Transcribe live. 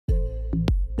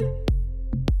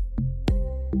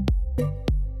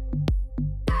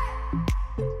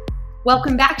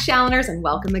Welcome back, Shalloners, and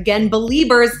welcome again,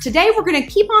 Beliebers. Today, we're going to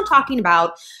keep on talking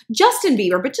about Justin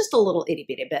Bieber, but just a little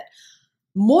itty-bitty bit.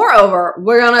 Moreover,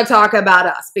 we're going to talk about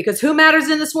us, because who matters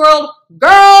in this world?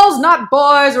 Girls, not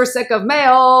boys. We're sick of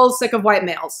males, sick of white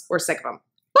males. We're sick of them.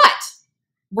 But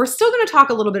we're still going to talk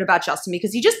a little bit about Justin,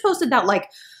 because he just posted that,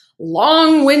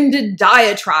 long-winded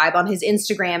diatribe on his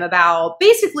Instagram about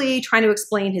basically trying to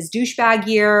explain his douchebag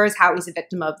years, how he's a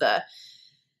victim of the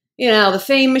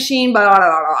fame machine, blah, blah,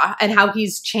 blah, blah, and how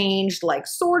he's changed,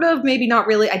 sort of, maybe not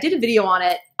really. I did a video on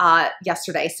it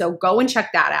yesterday, so go and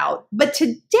check that out. But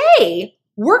today,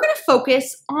 we're going to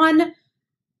focus on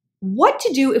what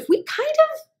to do if we kind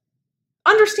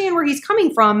of understand where he's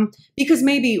coming from, because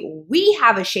maybe we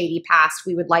have a shady past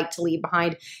we would like to leave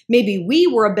behind. Maybe we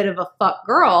were a bit of a fuck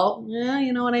girl,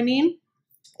 you know what I mean?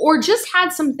 Or just had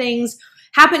some things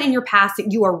happen in your past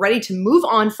that you are ready to move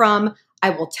on from. I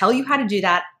will tell you how to do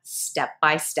that step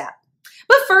by step.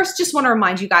 But first, just want to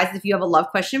remind you guys that if you have a love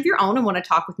question of your own and want to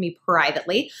talk with me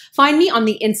privately, find me on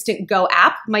the Instant Go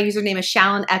app. My username is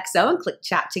ShallonXO, and click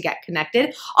chat to get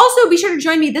connected. Also, be sure to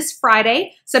join me this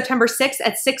Friday, September 6th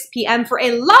at 6 p.m. for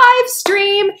a live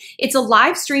stream. It's a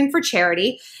live stream for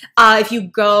charity. If you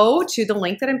go to the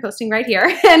link that I'm posting right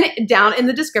here and down in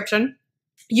the description,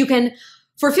 you can,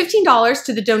 for $15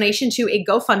 to the donation to a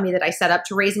GoFundMe that I set up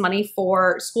to raise money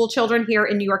for school children here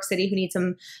in New York City who need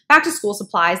some back to school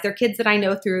supplies. They're kids that I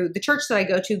know through the church that I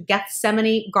go to,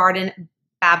 Gethsemane Garden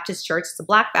Baptist Church. It's a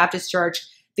Black Baptist church.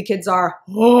 The kids are,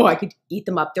 I could eat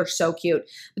them up. They're so cute.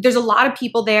 But there's a lot of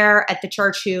people there at the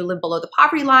church who live below the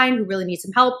poverty line who really need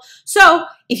some help. So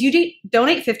if you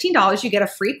donate $15, you get a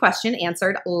free question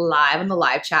answered live in the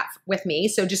live chat with me.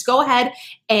 So just go ahead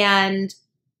and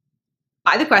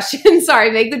buy the question,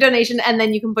 make the donation, and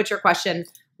then you can put your question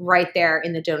right there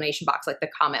in the donation box, like the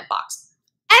comment box.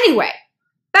 Anyway,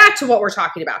 back to what we're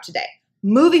talking about today.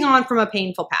 Moving on from a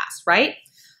painful past, right?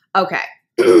 Okay.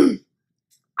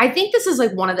 I think this is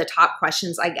one of the top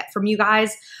questions I get from you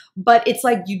guys, but it's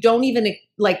you don't even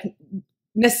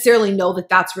necessarily know that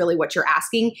that's really what you're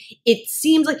asking. It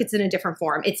seems like it's in a different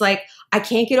form. It's I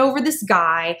can't get over this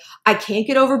guy. I can't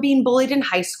get over being bullied in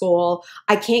high school.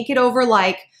 I can't get over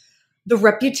the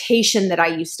reputation that I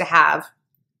used to have.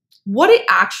 What it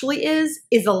actually is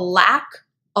a lack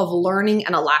of learning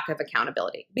and a lack of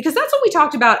accountability. Because that's what we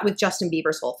talked about with Justin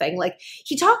Bieber's whole thing.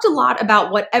 He talked a lot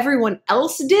about what everyone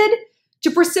else did to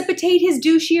precipitate his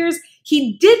douche years.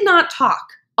 He did not talk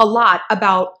a lot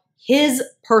about his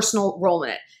personal role in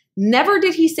it. Never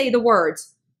did he say the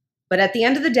words, but at the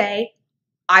end of the day,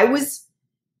 I was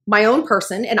my own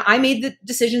person and I made the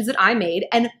decisions that I made,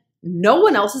 and no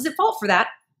one else is at fault for that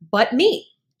but me.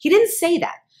 He didn't say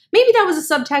that. Maybe that was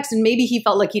a subtext and maybe he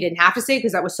felt like he didn't have to say it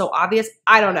because that was so obvious.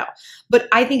 I don't know. But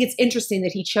I think it's interesting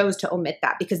that he chose to omit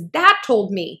that, because that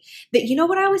told me that, you know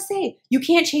what I always say? You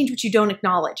can't change what you don't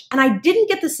acknowledge. And I didn't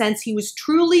get the sense he was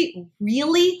truly,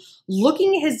 really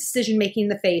looking at his decision-making in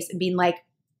the face and being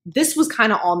this was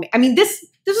kind of all me. I mean, this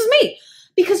was me.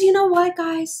 Because you know what,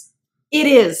 guys? It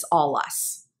is all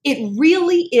us. It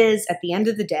really is, at the end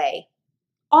of the day,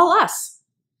 all us.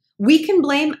 We can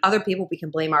blame other people. We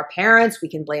can blame our parents. We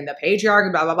can blame the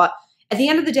patriarchy, blah, blah, blah. At the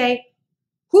end of the day,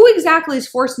 who exactly is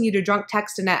forcing you to drunk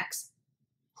text an ex?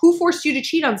 Who forced you to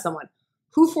cheat on someone?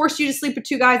 Who forced you to sleep with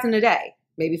 2 guys in a day?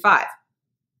 Maybe 5.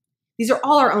 These are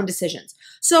all our own decisions.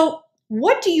 So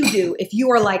what do you do if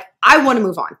you are I want to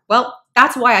move on? Well,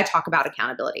 that's why I talk about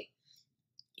accountability.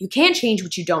 You can't change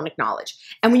what you don't acknowledge.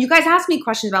 And when you guys ask me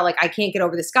questions about I can't get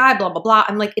over this guy, blah, blah, blah,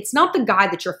 I'm it's not the guy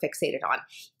that you're fixated on.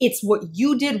 It's what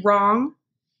you did wrong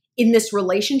in this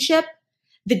relationship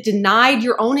that denied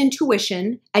your own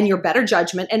intuition and your better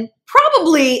judgment, and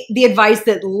probably the advice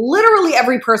that literally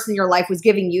every person in your life was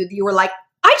giving you that you were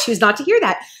I choose not to hear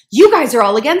that. You guys are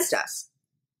all against us.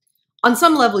 On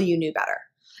some level, you knew better.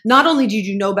 Not only did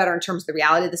you know better in terms of the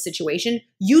reality of the situation,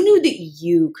 you knew that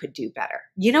you could do better.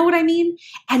 You know what I mean?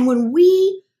 And when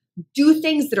we do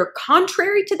things that are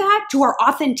contrary to that, to our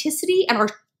authenticity and our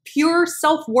pure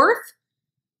self-worth,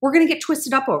 we're going to get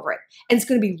twisted up over it. And it's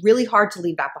going to be really hard to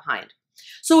leave that behind.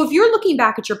 So if you're looking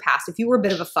back at your past, if you were a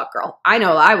bit of a fuck girl, I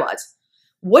know I was,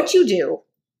 what you do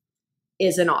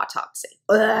is an autopsy.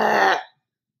 Ugh.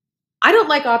 I don't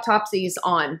like autopsies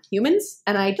on humans,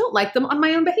 and I don't like them on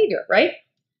my own behavior, right?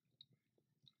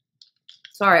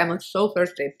 Sorry, I'm so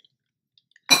thirsty.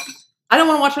 I don't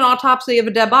want to watch an autopsy of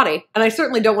a dead body, and I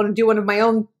certainly don't want to do one of my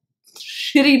own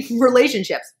shitty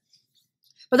relationships.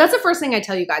 But that's the first thing I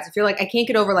tell you guys. If you're I can't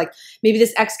get over, maybe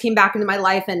this ex came back into my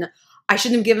life and I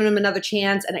shouldn't have given him another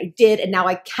chance, and I did, and now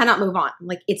I cannot move on.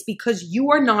 It's because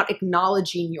you are not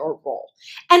acknowledging your role.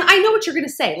 And I know what you're going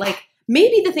to say.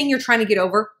 Maybe the thing you're trying to get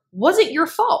over wasn't your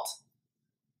fault.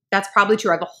 That's probably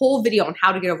true. I have a whole video on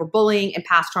how to get over bullying and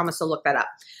past trauma, so look that up.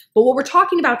 But what we're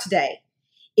talking about today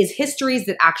is histories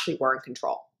that actually were in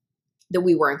control, that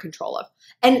we were in control of.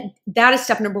 And that is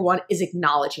step number one, is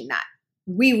acknowledging that.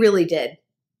 We really did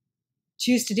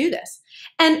choose to do this.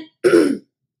 And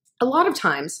a lot of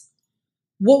times,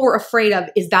 what we're afraid of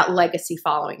is that legacy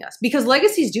following us, because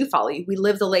legacies do follow you. We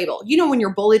live the label. You know, when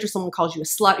you're bullied or someone calls you a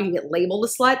slut or you get labeled a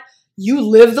slut, you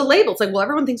live the label. It's like, well,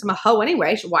 everyone thinks I'm a hoe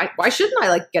anyway. Why shouldn't I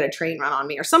like get a train run on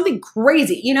me or something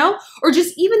crazy, you know? Or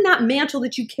just even that mantle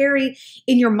that you carry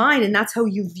in your mind, and that's how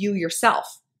you view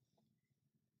yourself.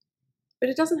 But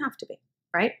it doesn't have to be,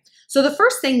 right? So the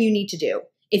first thing you need to do,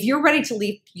 if you're ready to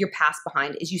leave your past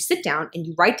behind, is you sit down and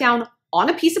you write down on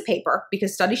a piece of paper,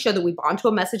 because studies show that we bond to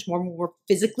a message more when we're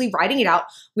physically writing it out.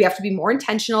 We have to be more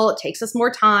intentional. It takes us more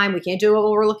time. We can't do it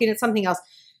while we're looking at something else.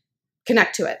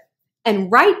 Connect to it and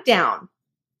write down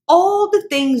all the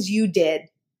things you did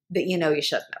that you know you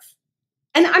shouldn't have.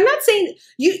 And I'm not saying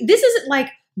this isn't like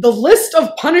the list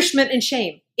of punishment and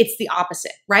shame. It's the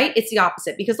opposite, right? It's the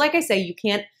opposite, because like I say, you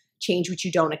can't change what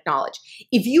you don't acknowledge.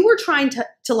 If you were trying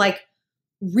to like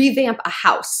revamp a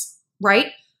house,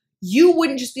 right? You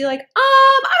wouldn't just be like,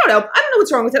 I don't know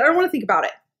what's wrong with it. I don't want to think about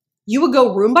it. You would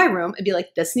go room by room and be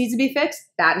like, this needs to be fixed.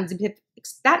 That needs to be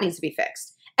fixed. That needs to be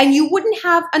fixed. And you wouldn't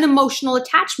have an emotional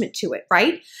attachment to it,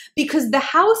 right? Because the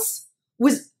house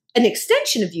was an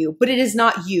extension of you, but it is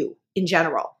not you in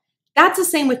general. That's the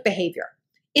same with behavior.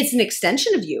 It's an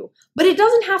extension of you, but it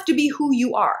doesn't have to be who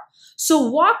you are. So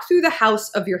walk through the house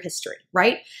of your history,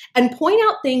 right? And point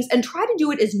out things and try to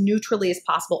do it as neutrally as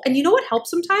possible. And you know what helps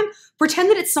sometimes? Pretend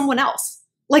that it's someone else.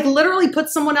 Like literally put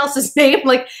someone else's name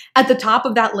like at the top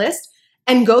of that list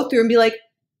and go through and be like,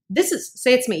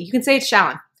 say it's me. You can say it's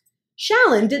Shallon.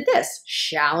 Shallon did this.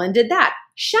 Shallon did that.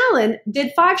 Shallon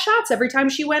did 5 shots every time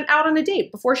she went out on a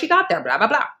date before she got there, blah, blah,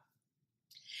 blah.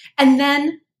 And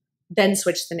then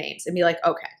switch the names and be like,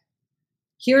 okay,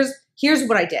 here's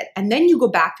what I did. And then you go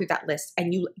back through that list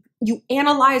and you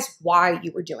analyze why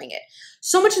you were doing it.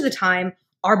 So much of the time,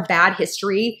 our bad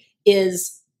history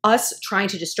is us trying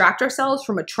to distract ourselves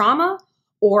from a trauma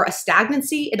or a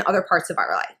stagnancy in other parts of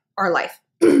our life.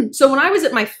 So when I was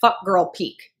at my fuck girl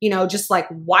peak, you know, just like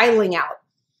wiling out,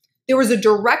 there was a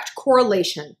direct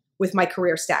correlation with my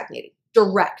career stagnating.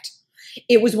 Direct.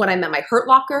 It was when I met my Hurt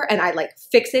Locker and I like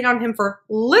fixated on him for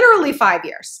literally 5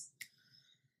 years.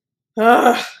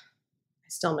 Ugh. I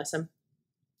still miss him.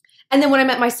 And then when I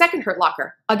met my second Hurt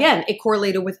Locker, again, it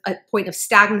correlated with a point of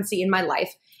stagnancy in my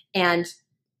life and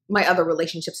my other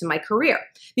relationships in my career,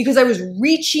 because I was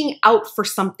reaching out for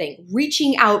something,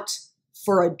 reaching out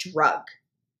for a drug,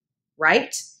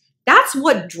 right? That's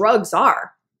what drugs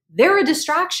are. They're a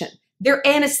distraction. They're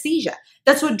anesthesia.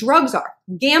 That's what drugs are.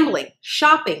 Gambling,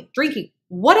 shopping, drinking,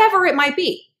 whatever it might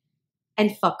be.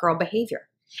 And fuck girl behavior.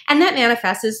 And that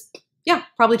manifests as,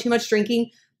 probably too much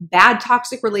drinking, bad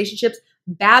toxic relationships,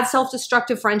 bad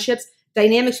self-destructive friendships,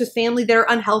 dynamics with family that are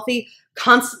unhealthy,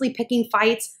 constantly picking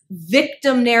fights,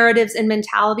 victim narratives and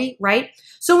mentality, right?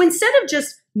 So instead of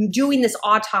just doing this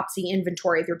autopsy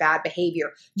inventory of your bad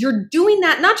behavior, you're doing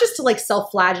that not just to like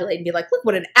self-flagellate and be like, look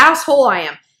what an asshole I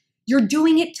am. You're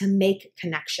doing it to make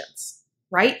connections,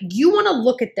 right? You want to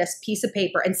look at this piece of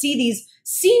paper and see these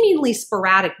seemingly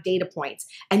sporadic data points,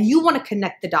 and you want to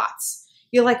connect the dots.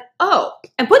 You're like, oh,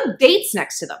 and put dates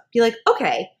next to them. Be like,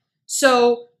 okay,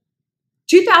 so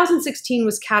 2016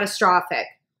 was catastrophic.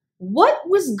 What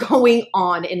was going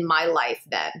on in my life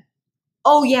then?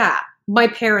 Oh yeah, my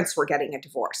parents were getting a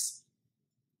divorce.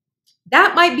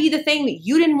 That might be the thing that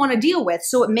you didn't want to deal with,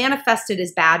 so it manifested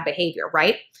as bad behavior,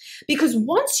 right? Because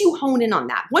once you hone in on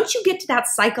that, once you get to that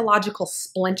psychological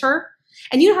splinter,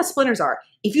 and you know how splinters are,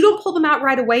 if you don't pull them out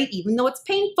right away, even though it's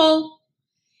painful,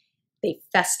 they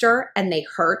fester and they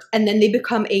hurt, and then they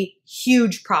become a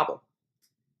huge problem.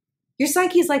 Your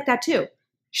psyche is like that too.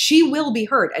 She will be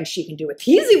hurt, and she can do it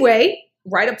the easy way,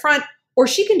 right up front, or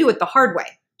she can do it the hard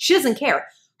way. She doesn't care.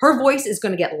 Her voice is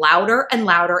going to get louder and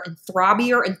louder and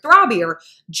throbbier,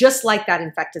 just like that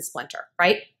infected splinter,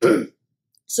 right?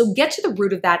 So get to the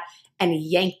root of that and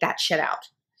yank that shit out.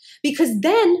 Because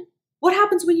then what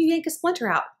happens when you yank a splinter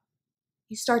out?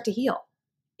 You start to heal.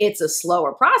 It's a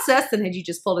slower process than had you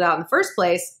just pulled it out in the first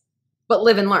place, but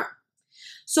live and learn.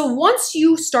 So once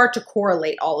you start to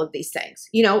correlate all of these things,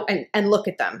 you know, and look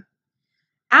at them,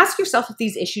 ask yourself if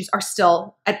these issues are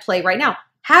still at play right now.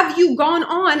 Have you gone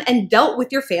on and dealt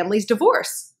with your family's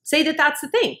divorce? Say that that's the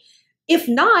thing. If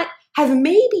not, have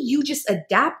maybe you just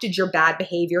adapted your bad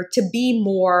behavior to be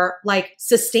more like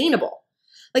sustainable?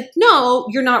 Like, no,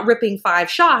 you're not ripping 5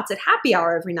 shots at happy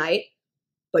hour every night,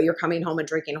 but you're coming home and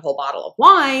drinking a whole bottle of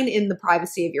wine in the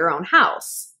privacy of your own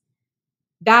house.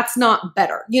 That's not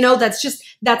better. You know,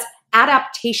 that's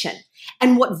adaptation.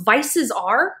 And what vices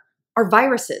are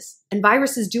viruses, and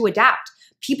viruses do adapt.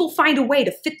 People find a way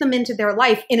to fit them into their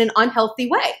life in an unhealthy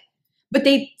way, but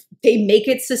they make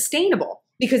it sustainable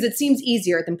because it seems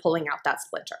easier than pulling out that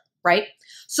splinter, right?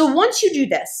 So once you do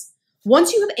this,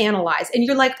 once you have analyzed and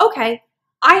you're like, okay,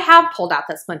 I have pulled out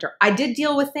that splinter. I did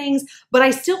deal with things, but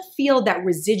I still feel that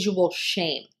residual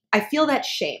shame. I feel that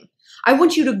shame. I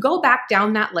want you to go back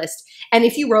down that list. And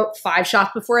if you wrote 5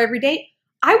 shots before every date,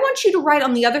 I want you to write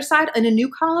on the other side in a new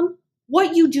column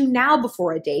what you do now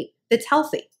before a date that's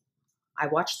healthy. I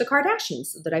watch the Kardashians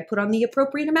so that I put on the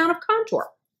appropriate amount of contour.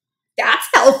 That's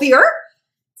healthier.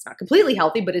 It's not completely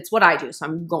healthy, but it's what I do. So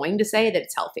I'm going to say that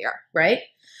it's healthier, right?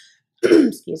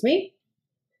 Excuse me.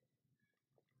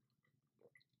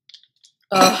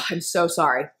 Oh, I'm so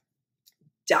sorry.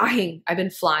 Dying. I've been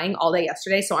flying all day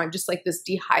yesterday, so I'm just like this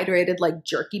dehydrated, like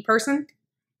jerky person.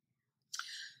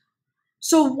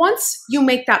 So once you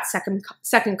make that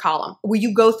second column where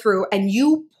you go through and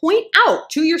you point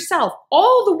out to yourself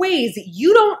all the ways that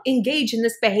you don't engage in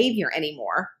this behavior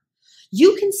anymore,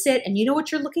 you can sit and you know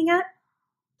what you're looking at?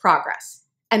 Progress.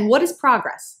 And what is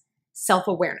progress?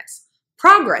 Self-awareness.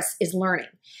 Progress is learning.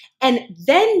 And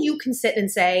then you can sit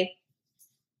and say,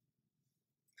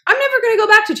 I'm never going to go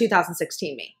back to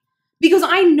 2016 me because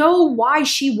I know why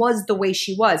she was the way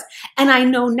she was. And I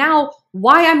know now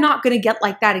why I'm not going to get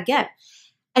like that again.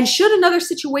 And should another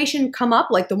situation come up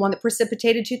like the one that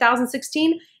precipitated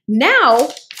 2016, now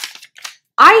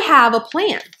I have a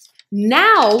plan.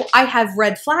 Now I have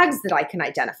red flags that I can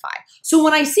identify. So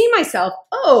when I see myself,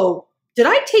 oh, did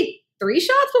I take 3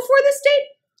 shots before this date?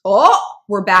 Oh,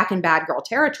 we're back in bad girl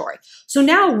territory. So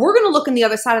now we're going to look in the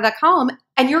other side of that column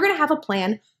and you're going to have a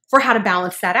plan for how to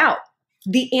balance that out.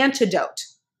 The antidote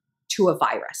to a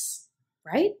virus,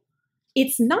 right?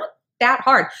 It's not that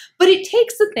hard, but it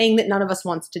takes the thing that none of us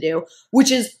wants to do,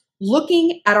 which is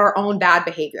looking at our own bad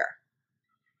behavior.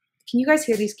 Can you guys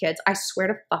hear these kids? I swear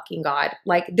to fucking God.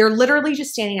 Like they're literally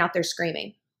just standing out there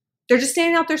screaming. They're just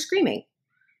standing out there screaming.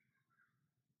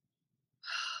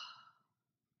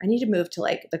 I need to move to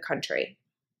like the country.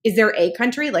 Is there a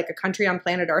country, like a country on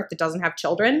planet Earth that doesn't have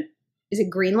children? Is it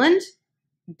Greenland?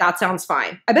 That sounds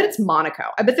fine. I bet it's Monaco.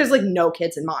 I bet there's like no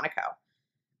kids in Monaco.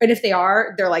 And if they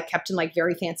are, they're like kept in like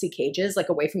very fancy cages, like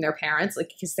away from their parents, like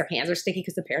because their hands are sticky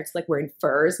because the parents are like wearing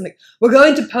furs and like, we're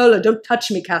going to Polo, don't touch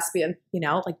me, Caspian. You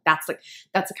know, like that's the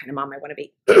kind of mom I want to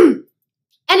be.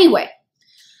 Anyway,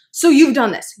 so you've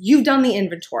done this. You've done the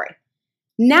inventory.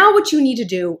 Now what you need to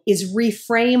do is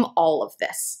reframe all of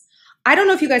this. I don't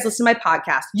know if you guys listen to my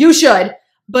podcast. You should.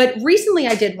 But recently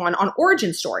I did one on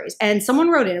origin stories and someone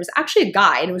wrote in, it was actually a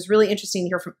guy and it was really interesting to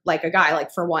hear from like a guy,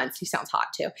 like for once, he sounds hot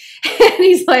too. And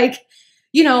he's like,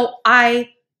 you know,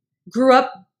 I grew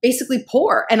up basically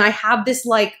poor and I have this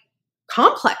like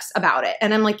complex about it.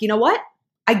 And I'm like, you know what?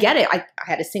 I get it. I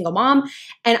had a single mom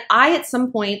and I at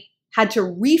some point had to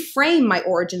reframe my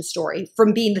origin story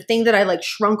from being the thing that I like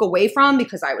shrunk away from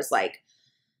because I was like,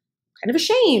 kind of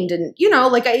ashamed and, you know,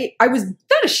 like I was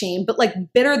not ashamed, but like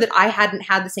bitter that I hadn't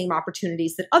had the same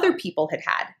opportunities that other people had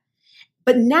had.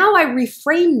 But now I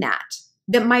reframe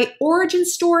that my origin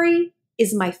story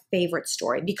is my favorite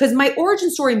story because my origin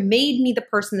story made me the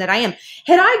person that I am.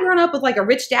 Had I grown up with like a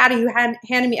rich daddy who had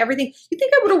handed me everything, you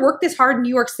think I would have worked this hard in New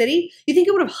York City? You think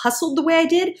I would have hustled the way I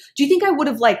did? Do you think I would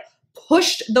have like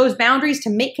pushed those boundaries to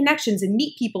make connections and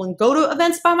meet people and go to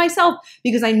events by myself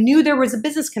because I knew there was a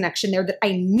business connection there that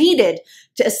I needed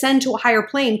to ascend to a higher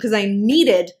plane because I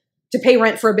needed to pay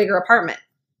rent for a bigger apartment?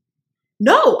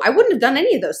 No, I wouldn't have done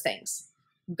any of those things.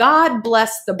 God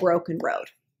bless the broken road.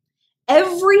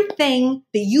 Everything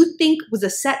that you think was a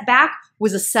setback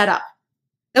was a setup.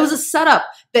 That was a setup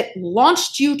that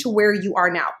launched you to where you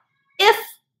are now, if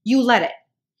you let it.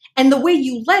 And the way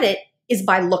you let it is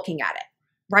by looking at it.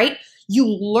 Right? You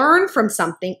learn from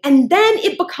something and then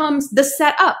it becomes the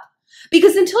setup.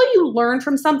 Because until you learn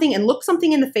from something and look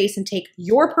something in the face and take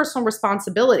your personal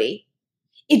responsibility,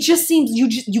 it just seems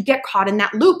you get caught in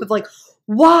that loop of like,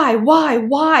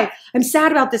 why? I'm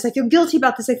sad about this. I feel guilty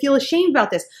about this. I feel ashamed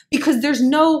about this because there's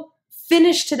no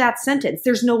finish to that sentence.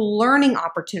 There's no learning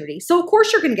opportunity. So of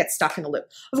course you're going to get stuck in a loop.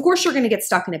 Of course you're going to get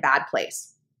stuck in a bad place.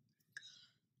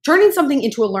 Turning something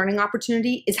into a learning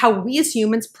opportunity is how we as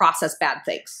humans process bad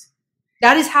things.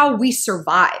 That is how we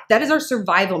survive. That is our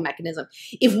survival mechanism.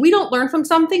 If we don't learn from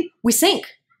something, we sink.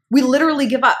 We literally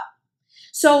give up.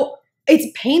 So it's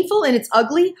painful and it's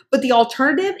ugly, but the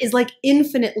alternative is like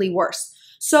infinitely worse.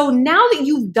 So now that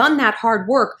you've done that hard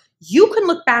work, you can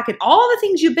look back at all the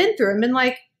things you've been through and been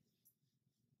like,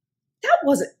 that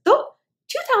wasn't, though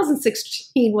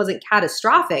 2016 wasn't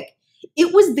catastrophic.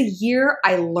 It was the year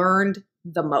I learned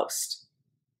the most.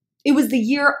 It was the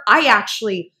year I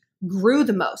actually grew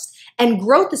the most. And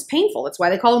growth is painful. That's why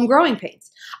they call them growing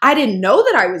pains. I didn't know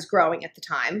that I was growing at the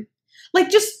time. Like,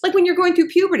 just like when you're going through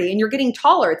puberty and you're getting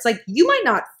taller, it's like you might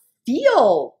not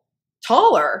feel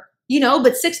taller, you know,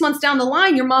 but 6 months down the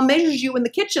line, your mom measures you in the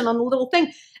kitchen on the little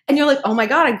thing. And you're like, oh my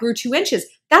God, I grew 2 inches.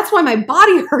 That's why my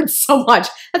body hurts so much.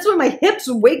 That's why my hips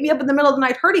would wake me up in the middle of the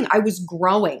night hurting. I was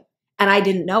growing and I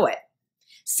didn't know it.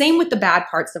 Same with the bad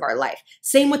parts of our life.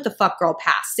 Same with the fuck girl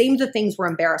past. Same with the things we're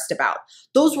embarrassed about.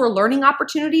 Those were learning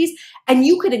opportunities and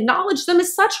you could acknowledge them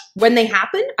as such when they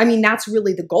happen. I mean, that's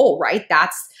really the goal, right?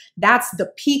 That's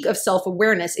the peak of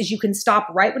self-awareness is you can stop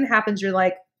right when it happens. You're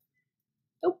like,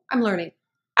 oh, I'm learning.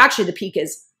 Actually, the peak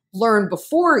is learn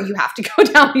before you have to go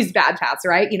down these bad paths,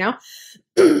 right? You know,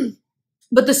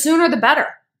 but the sooner the better.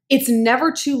 It's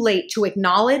never too late to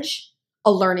acknowledge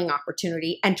a learning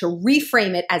opportunity and to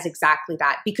reframe it as exactly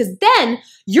that, because then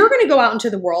you're going to go out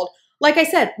into the world. Like I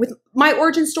said, with my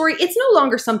origin story, it's no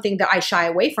longer something that I shy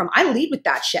away from. I lead with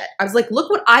that shit. I was like,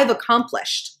 look what I've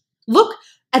accomplished. Look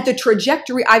at the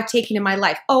trajectory I've taken in my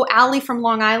life. Oh, Allie from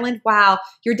Long Island. Wow.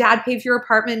 Your dad paid for your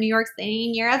apartment in New York City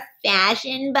and you're a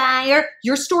fashion buyer.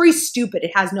 Your story's stupid.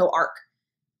 It has no arc.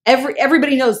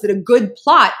 Everybody knows that a good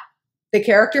plot, the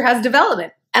character has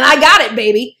development. And I got it,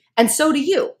 baby. And so do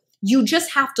you. You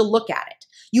just have to look at it.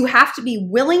 You have to be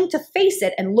willing to face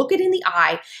it and look it in the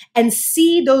eye and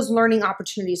see those learning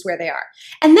opportunities where they are.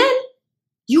 And then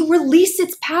you release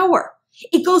its power.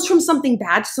 It goes from something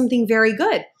bad to something very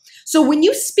good. So when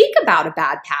you speak about a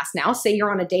bad past now, say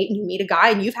you're on a date and you meet a guy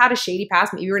and you've had a shady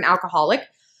past, maybe you're an alcoholic,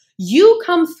 you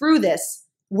come through this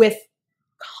with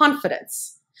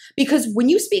confidence. Because when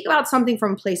you speak about something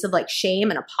from a place of like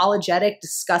shame and apologetic,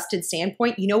 disgusted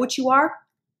standpoint, you know what you are?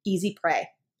 Easy prey.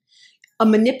 A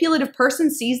manipulative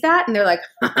person sees that and they're like,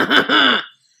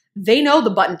 they know the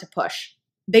button to push.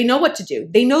 They know what to do.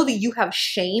 They know that you have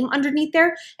shame underneath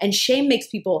there, and shame makes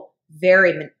people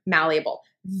very malleable,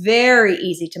 very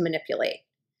easy to manipulate.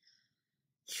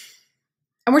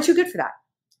 And we're too good for that.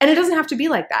 And it doesn't have to be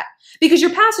like that, because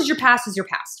your past is your past is your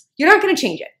past. You're not going to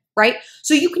change it, right?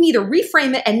 So you can either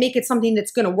reframe it and make it something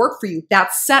that's going to work for you,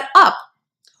 that's set up,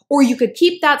 or you could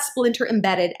keep that splinter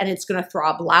embedded and it's going to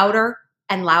throb louder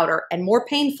and louder and more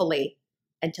painfully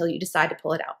until you decide to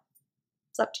pull it out.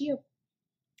 It's up to you.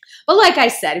 But like I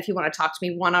said, if you want to talk to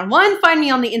me one-on-one, find me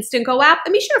on the Instant Go app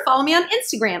and be sure to follow me on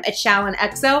Instagram at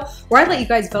ShallonXO, where I let you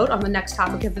guys vote on the next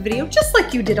topic of the video, just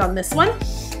like you did on this one.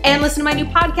 And listen to my new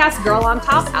podcast, Girl on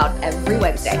Top, out every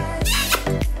Wednesday.